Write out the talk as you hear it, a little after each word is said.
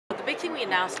thing we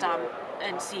announced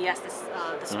in CES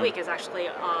this week is actually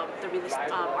the release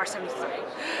our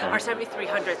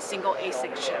 7300 single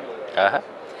ASIC chip.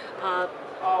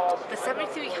 The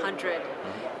 7300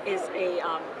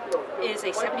 is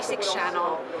a 76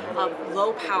 channel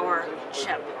low power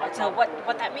chip. And so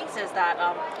what that means is that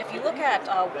if you look at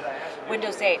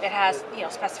Windows 8, it has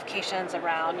specifications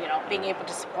around being able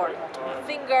to support multiple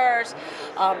fingers,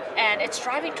 and it's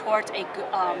driving towards an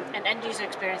end user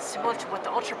experience similar to what the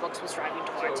Ultrabooks was driving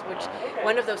towards, which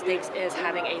one of those things is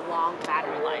having a long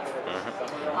battery life.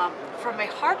 From a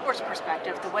hardware's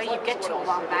perspective, the way you get to a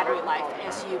long battery life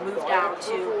is you move down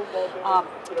to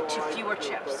fewer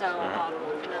chips. So I'm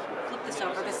going to flip this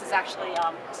over. This is actually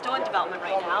still in development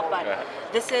right now, but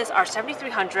this is our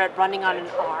 7300 running on an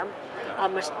ARM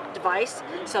device.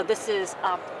 So this is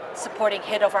supporting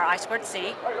HID over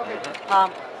I2C.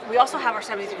 We also have our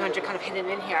 7300 kind of hidden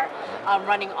in here,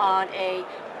 running on a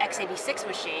x86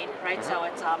 machine, right? So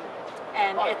it's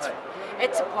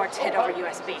it supports HID over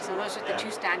USB. So those are the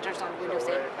two standards on Windows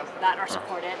 8 that are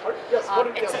supported.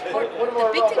 The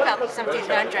big thing about the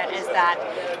 7300 is that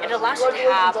it allows you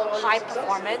to have high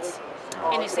performance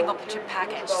in a single chip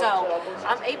package. So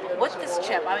with this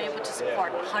chip, I'm able to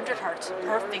support 100 Hz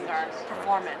per finger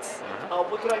performance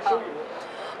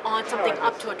on something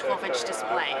up to a 12-inch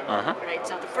display. Right.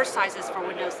 So the first sizes for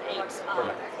Windows 8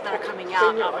 that are coming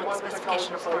out with the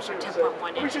specification, of course, are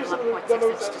 10.1-inch and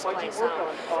 11.6-inch display. So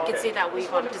you can see that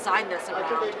we've designed this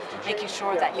around making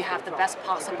sure that you have the best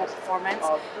possible performance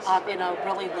in a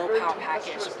really low-power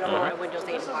package for a Windows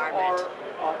 8 environment.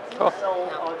 Cool.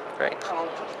 Great. And,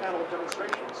 I don't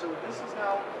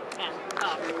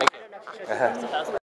know if you should